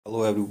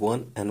Hello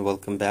everyone and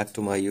welcome back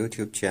to my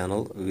YouTube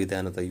channel with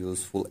another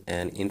useful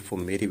and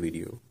informative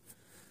video.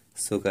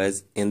 So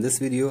guys, in this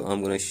video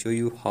I'm going to show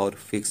you how to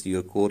fix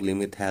your code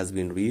limit has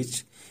been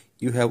reached.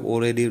 You have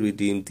already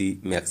redeemed the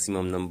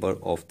maximum number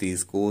of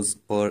these codes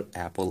per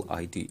Apple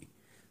ID.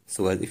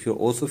 So guys, if you're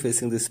also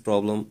facing this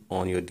problem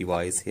on your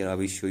device, here I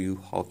will show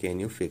you how can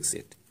you fix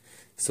it.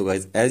 So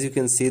guys, as you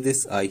can see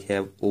this, I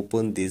have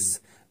opened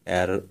this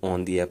error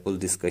on the Apple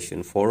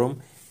discussion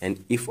forum,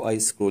 and if I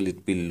scroll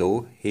it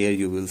below, here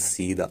you will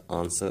see the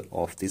answer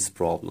of this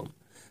problem.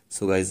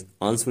 So guys,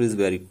 answer is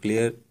very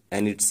clear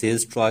and it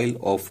says trial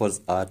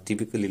offers are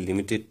typically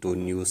limited to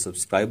new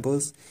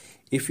subscribers.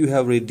 If you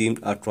have redeemed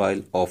a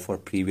trial offer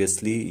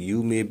previously,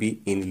 you may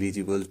be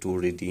ineligible to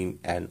redeem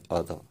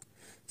another.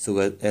 So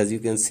guys, as you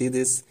can see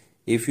this,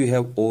 if you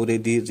have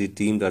already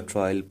redeemed a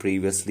trial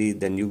previously,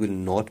 then you will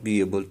not be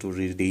able to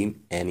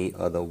redeem any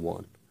other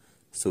one.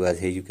 So as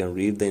here you can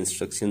read the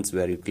instructions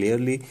very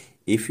clearly.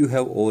 If you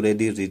have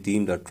already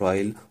redeemed a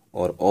trial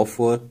or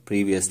offer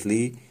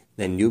previously,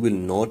 then you will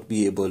not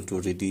be able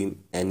to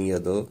redeem any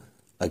other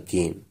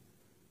again.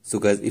 So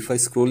guys, if I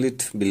scroll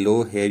it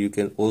below, here you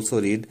can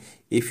also read,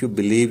 if you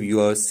believe you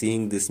are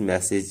seeing this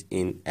message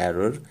in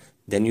error,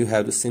 then you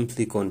have to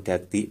simply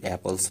contact the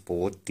Apple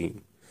support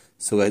team.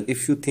 So guys,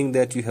 if you think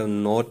that you have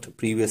not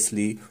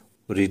previously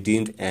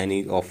redeemed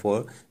any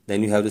offer,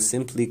 then you have to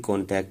simply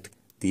contact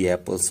the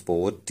Apple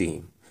support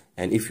team.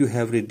 And if you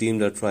have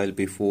redeemed a trial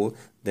before,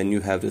 then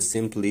you have to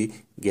simply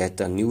get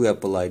a new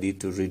Apple ID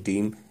to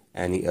redeem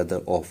any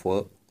other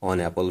offer on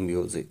Apple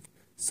Music.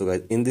 So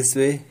guys, in this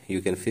way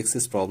you can fix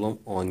this problem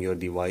on your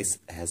device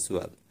as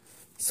well.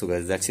 So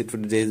guys, that's it for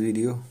today's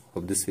video.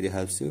 Hope this video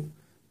helps you.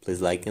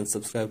 Please like and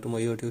subscribe to my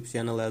YouTube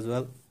channel as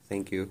well.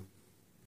 Thank you.